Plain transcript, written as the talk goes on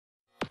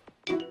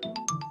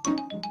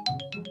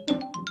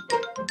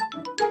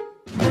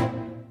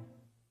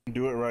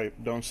Do it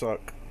right. Don't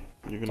suck.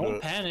 You can do Don't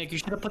it. panic. You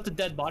should have put the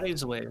dead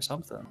bodies away or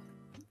something.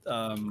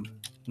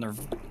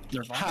 Nirvana.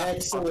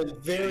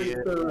 Excellent, very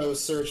thorough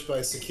search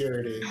by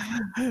security.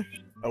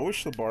 I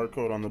wish the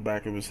barcode on the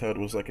back of his head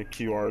was like a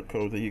QR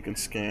code that you can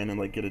scan and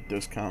like get a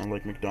discount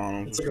like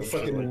McDonald's. It's like a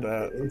fucking like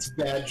that. It's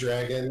Bad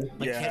Dragon.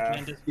 Like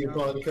Yeah.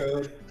 Coupon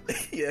code.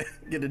 Yeah,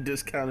 get a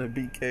discount at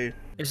BK.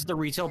 Is the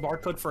retail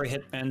barcode for a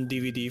Hitman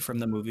DVD from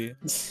the movie?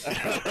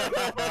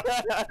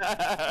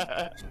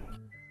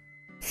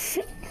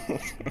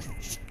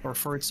 Or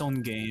for its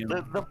own game?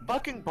 The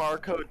fucking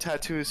barcode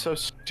tattoo is so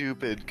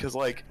stupid because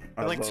like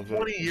in like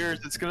 20 years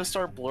it's gonna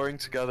start blurring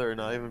together and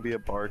not even be a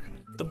bark.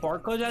 The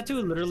barcode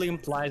tattoo literally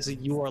implies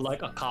that you are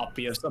like a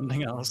copy of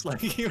something else.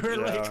 Like you're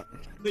like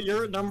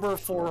you're number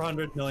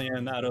 400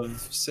 million out of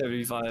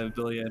 75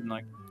 billion.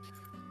 Like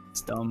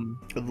it's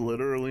dumb. It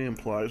literally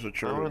implies that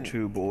you're a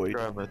two-boy.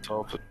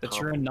 That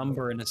you're a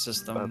number in a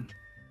system.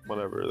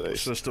 Whatever they.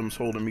 System's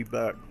holding me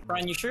back.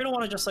 Brian, you sure you don't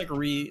want to just like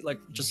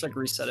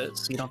reset it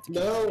so you don't have to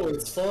No,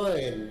 it's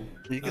fine.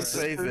 You can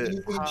save it.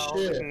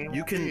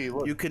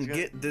 You can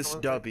get this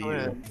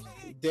W.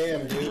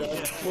 Damn,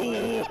 dude.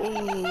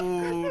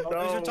 Oh,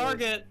 There's your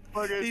target.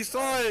 He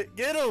saw it.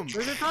 Get him.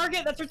 There's your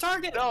target. That's your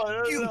target.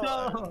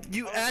 No.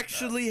 You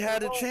actually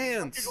had a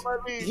chance.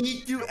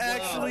 You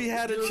actually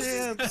had a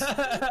chance.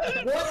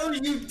 What are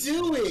you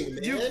doing,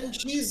 man?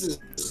 Jesus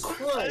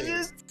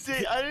Christ.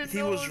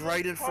 He was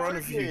right in front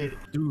of you.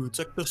 Dude, it's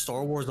like the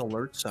Star Wars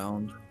alert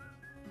sound.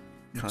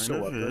 Kind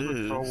of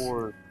is.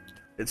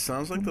 It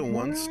sounds like the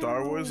one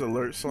Star Wars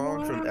alert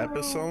song from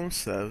Episode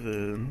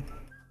 7.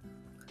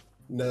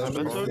 No,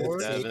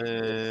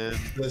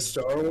 the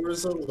Star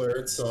Wars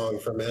alert song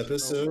from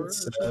Episode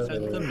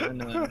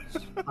 7.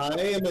 I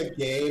am a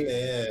gay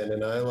man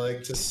and I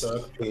like to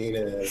suck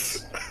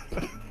penis.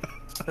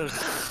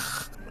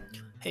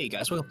 Hey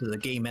guys, welcome to the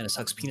Gay Man Who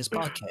Sucks Penis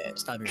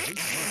podcast. I'm your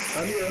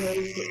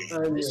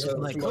host,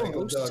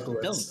 Michael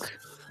Douglas.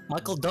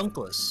 Michael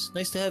Dunkless.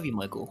 Nice to have you,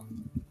 Michael.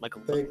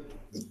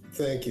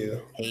 Thank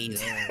you. Hey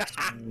there,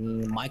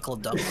 Michael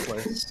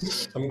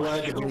Dunkless. I'm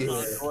glad to be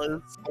here.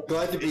 I'm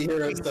glad to be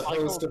here as the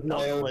host of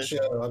my own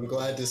show. I'm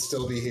glad to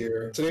still be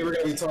here. Today we're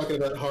going to be talking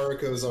about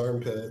Haruko's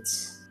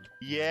armpits.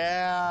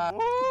 Yeah! Woo!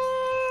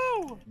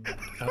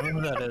 I don't know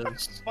who that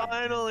is.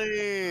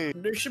 Finally!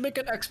 They should make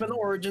an X-Men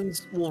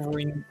Origins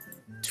Wolverine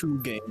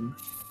 2 game.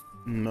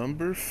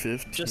 Number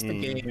 15. Just the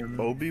game.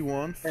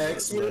 Obi-Wan.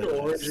 X-Men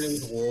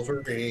Origins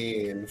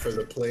Wolverine for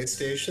the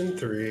PlayStation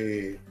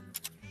 3.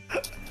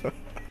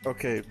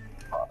 Okay.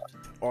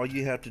 All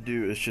you have to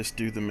do is just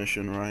do the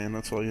mission, Ryan.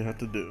 That's all you have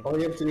to do. All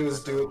you have to do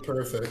is do it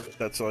perfect.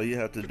 That's all you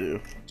have to do.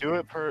 Do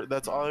it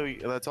that's all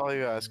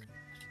you ask.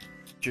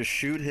 Just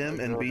shoot him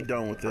and be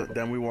done with it.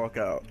 Then we walk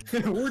out.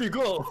 Where'd he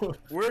go?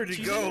 Where'd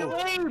he go?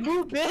 Hey,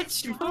 move,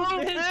 bitch! Move,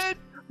 bitch!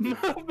 Move,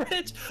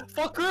 bitch!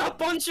 Fuck her up,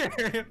 punch her!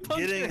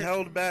 Getting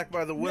held back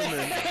by the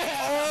women.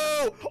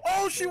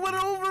 Oh, she went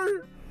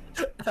over!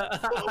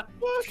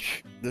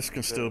 This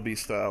can still be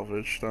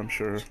salvaged, I'm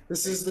sure.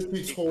 This is the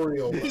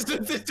tutorial. This is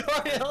the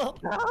tutorial!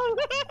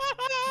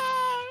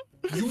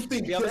 You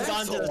think we haven't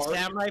gone to the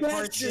samurai part yet?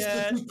 That's just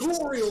the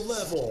tutorial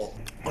level!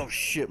 Oh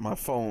shit, my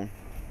phone.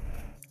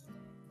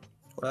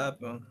 What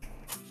happened?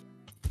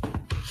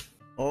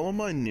 All of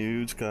my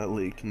nudes got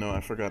leaked. No,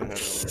 I forgot I had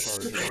it on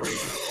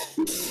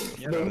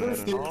charger. Number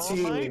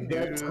 15.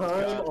 That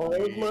time all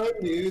of my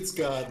nudes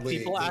got leaked.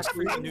 People ask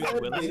for your nudes,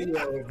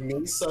 video of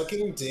me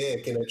sucking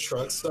dick in a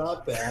truck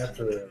stop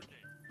bathroom.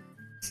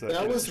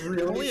 That was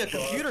really only a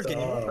computer game.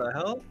 What the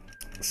hell?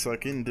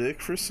 Sucking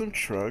dick for some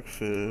truck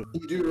fit.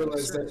 You do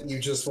realize that you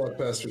just walked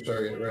past your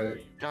target,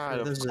 right? God,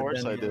 of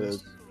course I did.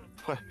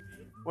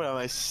 What am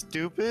I,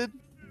 stupid?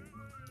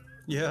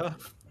 Yeah,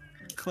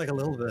 like a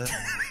little bit.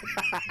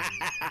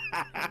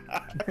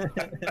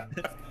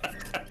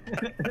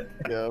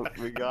 Yep,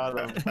 we got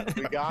him.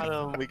 We got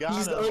him. We got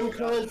He's him.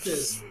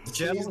 unconscious.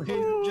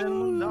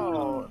 Gentlemen.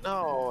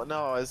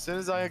 No. As soon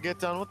as I get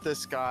done with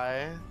this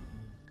guy.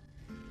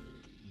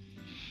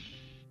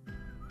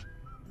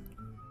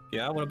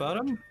 Yeah, what about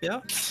him? Yeah.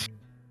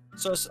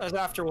 So as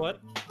after what?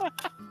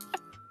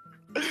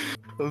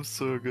 I'm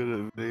so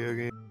good at video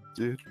games,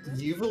 dude.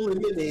 You've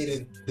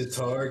eliminated the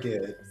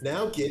target.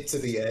 Now get to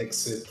the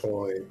exit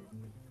point.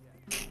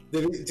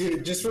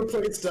 Dude, just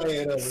replace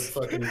Diana with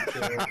fucking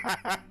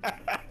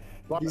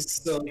kill. He's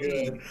so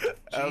good.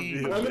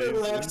 I'm gonna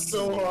laugh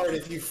so hard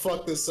if you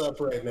fuck this up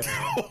right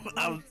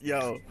now.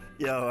 Yo,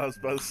 I was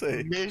about to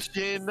say.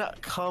 Mission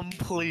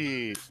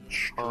complete.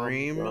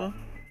 Stream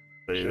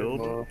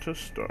failed to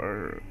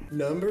start.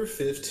 Number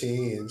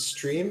 15.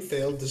 Stream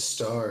failed to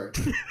start.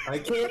 I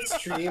can't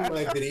stream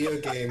my video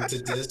game to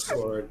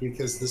Discord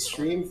because the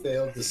stream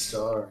failed to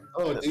start.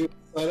 Oh, dude.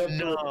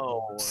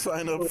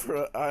 Sign up for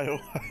an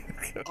IOI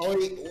account. Oh,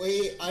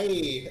 wait, I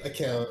need an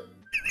account.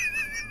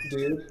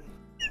 Dude.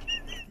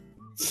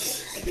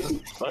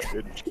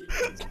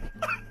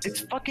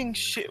 It's fucking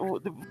shit. All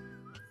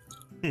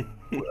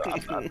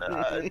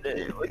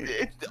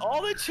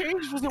that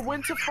changed was it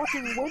went to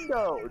fucking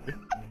windowed.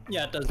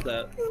 Yeah, it does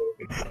that.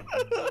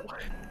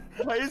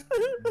 Why is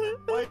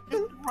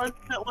it running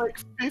at like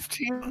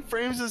 15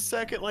 frames a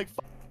second, like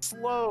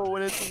slow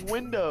when it's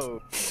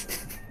Windows?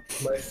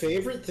 My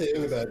favorite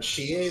thing about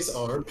Chie's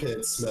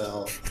armpit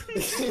smell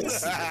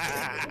is...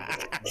 Are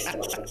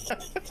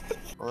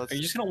you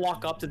just gonna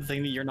walk up to the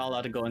thing that you're not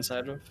allowed to go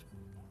inside of?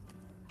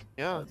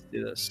 Yeah. Let's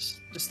do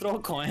this. Just throw a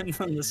coin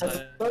on the I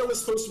side. thought it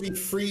was supposed to be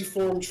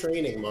free-form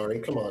training, Mari.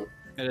 Come on.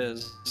 It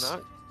is.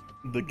 Not.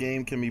 The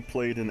game can be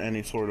played in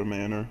any sort of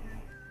manner.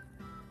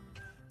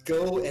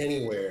 Go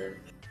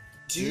anywhere.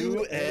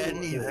 Do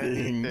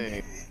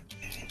anything.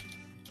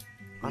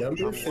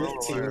 Number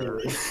 15.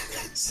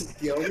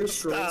 The Elder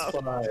Scrolls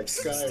 5.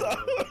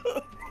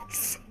 Skyrim.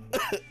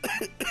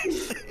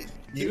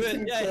 You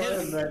can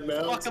climb that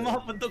mountain. Fuck him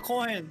up with the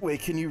coin.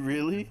 Wait, can you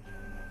really?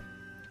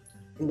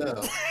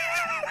 No.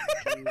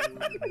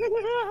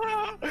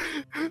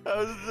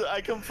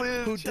 I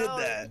completed. Who did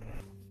that?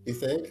 You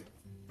think?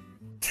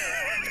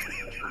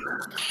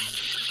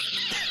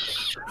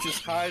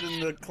 Just hide in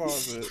the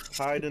closet.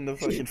 Hide in the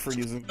fucking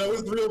freezer. That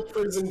was real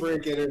Prison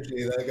Break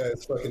energy, that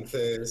guy's fucking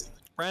face.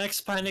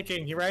 Frank's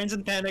panicking. He runs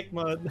in panic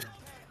mode.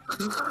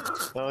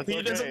 No,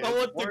 He doesn't know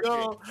what to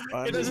go.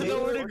 He doesn't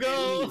know where to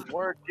go.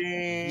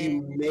 Working.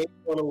 You may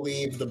want to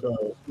leave the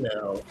boat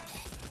now.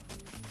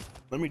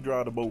 Let me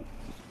draw the boat.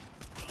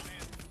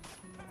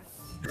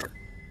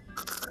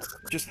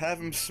 Just have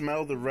him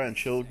smell the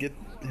wrench. He'll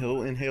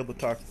inhale the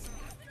toxin.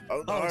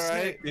 Oh,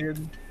 alright.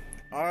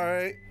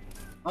 Alright.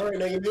 Alright,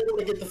 now you may want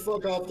to get the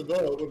fuck off the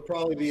boat. Would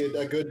probably be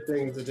a good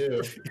thing to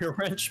do. You're a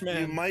wrench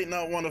man. You might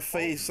not want to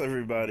face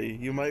everybody.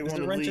 You might want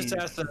to wrench leave.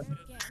 assassin.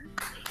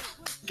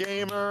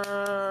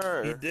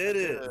 Gamer. He did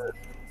it.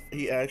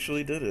 He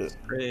actually did it.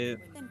 Great.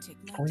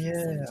 Oh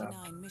yeah.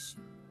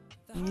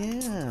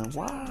 Yeah,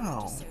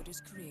 wow.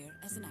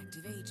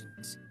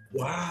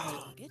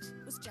 Wow. Target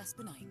was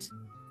Jasper Knight,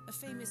 a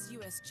famous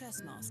US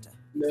chess master.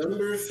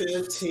 Number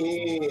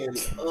 15,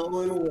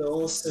 Owen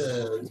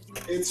Wilson.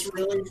 It's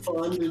really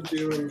fun to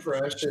do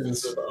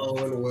impressions of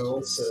Owen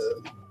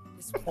Wilson.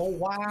 Oh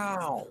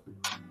wow.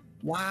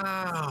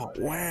 Wow.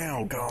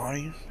 Wow,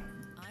 guys.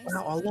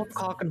 Wow, I love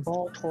cock and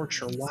ball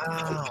torture.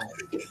 Wow.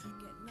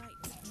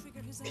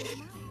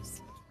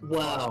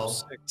 Wow.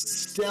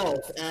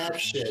 Stealth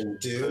action,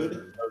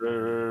 dude.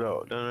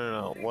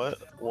 No.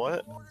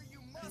 What?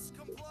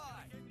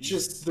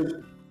 Just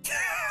the...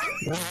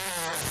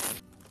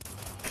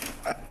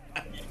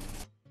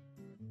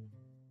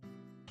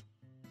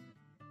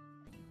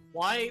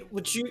 Why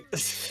would you?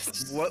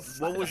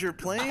 What was your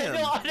plan?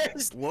 I don't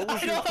understand. What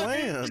was your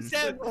plan?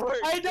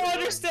 I don't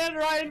understand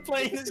Ryan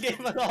playing this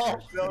game at all.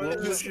 What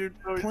was your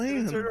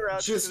plan?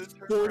 Just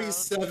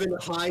 47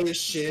 high as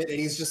shit, and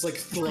he's just like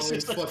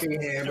throwing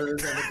fucking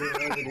hammers on the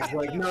ground, and he's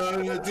like,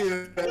 no,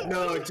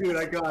 dude,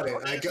 I got it.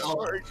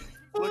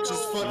 Let's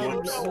just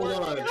fucking hold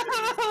on.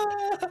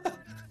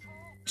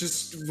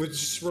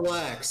 Just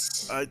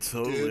relax. I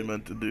totally Dude.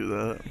 meant to do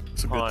that.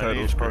 It's a good I title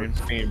need to screen.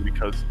 start Steam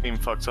because Steam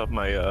fucks up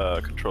my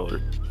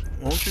controller.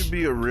 Won't you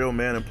be a real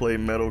man and play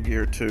Metal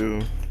Gear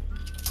 2?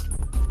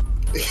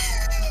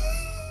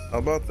 How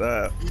about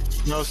that?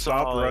 No,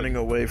 Stop solid. running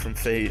away from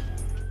fate.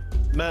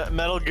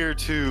 Metal Gear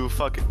 2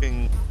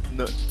 fucking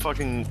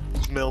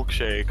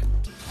milkshake.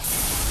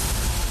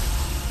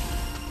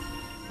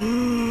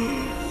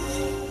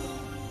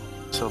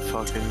 So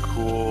fucking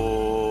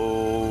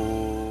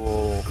cool.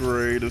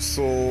 Greatest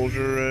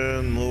soldier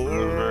in the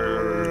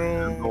world.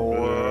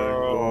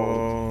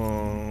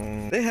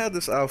 They had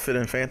this outfit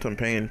in Phantom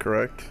Pain,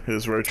 correct?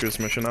 His Virtuous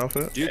Mission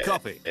outfit? Do you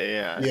copy?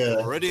 Yeah.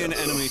 Already in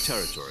enemy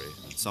territory.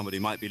 Somebody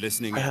might be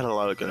listening. I had a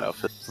lot of good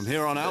outfits. From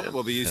here on out,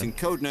 we'll be using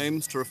code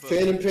names to refer.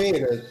 Phantom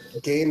Pain, a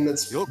game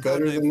that's Your better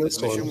code than name for this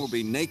this mission one. will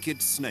be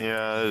Naked Snake.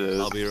 Yeah, it is.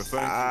 I'll be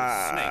referring to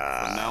as Snake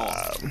from now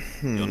on.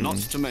 You're not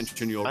to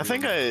mention your. I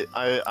think I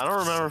don't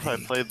remember if I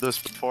played this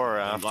before or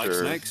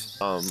after. Like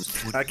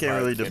snakes? I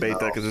can't really debate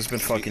that because it's been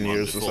fucking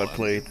years since I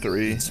played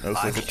 3. I was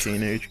like a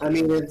teenage. I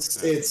mean,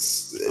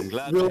 it's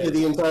really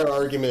the entire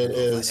argument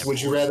is: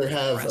 would you rather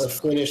have a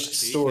finished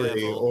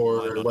story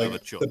or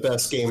like the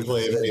best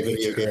gameplay of any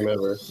video game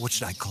ever? What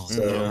should I call it?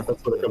 So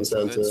that's what it comes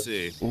down Let's to.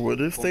 see. What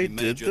if they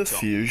did Major the Tom.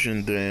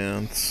 fusion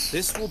dance?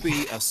 This will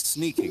be a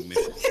sneaking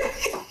mission.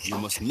 You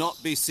must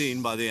not be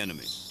seen by the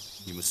enemy.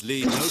 You must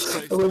leave no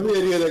trace. I love the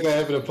idea of that guy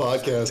having a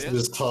podcast and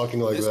just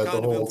talking like This that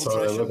kind the of whole time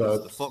infiltration about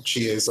is the fox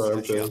Chie's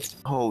armpit.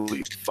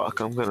 Holy fuck!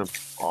 I'm gonna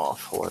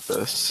off with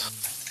this.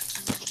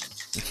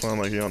 You sound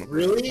like you're on a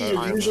Really?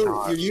 I'm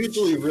You're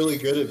usually really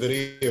good at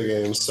video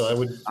games, so I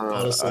would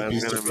honestly I'm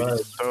be gonna be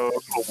surprised. so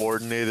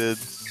coordinated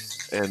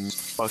and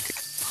fucking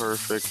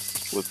perfect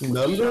with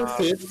Number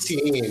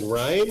 15,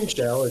 Ryan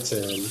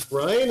Gelatin.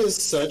 Ryan is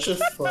such a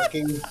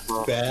fucking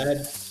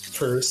bad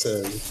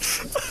person.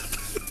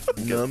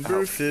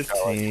 Number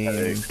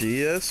 15,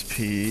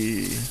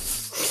 DSP.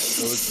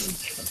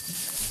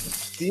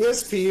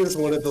 DSP is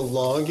one of the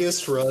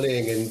longest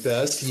running and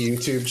best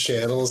YouTube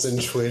channels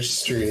and Twitch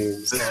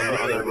streams.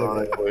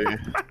 unironically.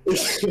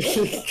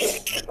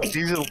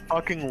 He's a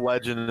fucking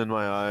legend in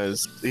my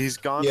eyes. He's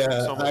gone through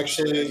so much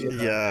actually,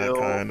 Yeah,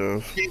 kind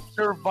of. He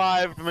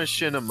survived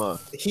Machinima.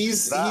 He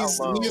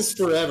is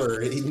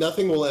forever.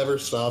 Nothing will ever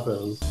stop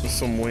him.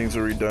 Some Wings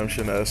of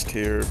Redemption S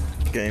tier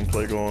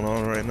gameplay going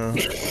on right now.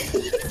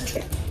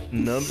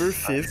 Number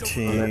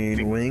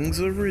 15, Wings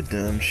of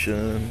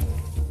Redemption.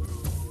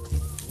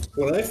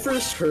 When I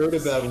first heard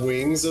about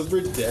Wings of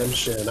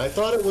Redemption, I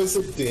thought it was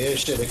a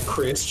dish at a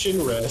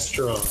Christian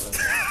restaurant.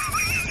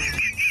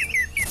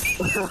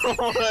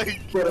 Oh my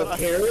But God.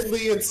 apparently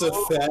it's a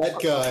fat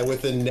guy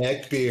with a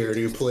neck beard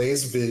who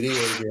plays video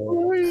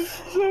games.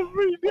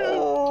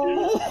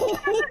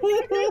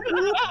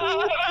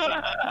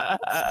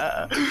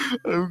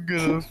 I'm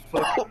gonna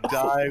fucking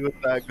die with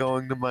that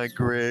going to my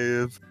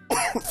grave.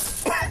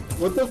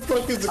 What the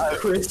fuck is a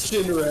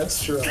Christian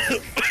restaurant?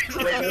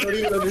 Like, I don't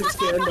even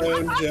understand my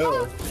own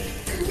joke.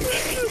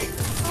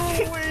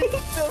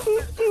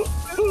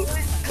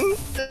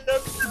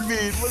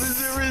 What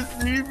does it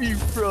receive you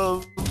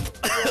from?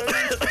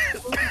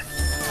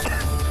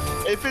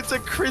 If it's a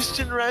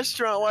Christian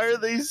restaurant, why are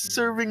they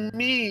serving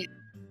meat?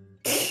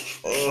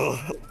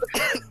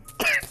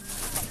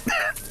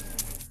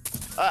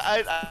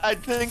 I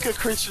think a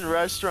Christian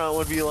restaurant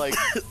would be like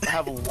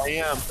have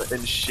lamb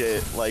and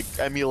shit, like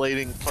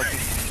emulating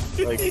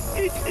fucking like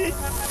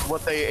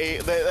what they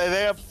ate.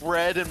 They have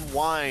bread and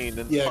wine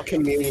and Yeah,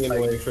 fucking, communion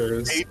like,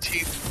 wafers.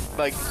 18th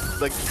like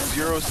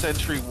 0th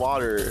century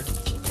water.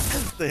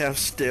 They have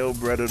stale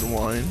bread and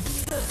wine.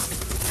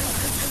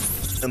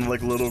 And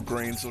like little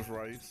grains of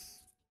rice.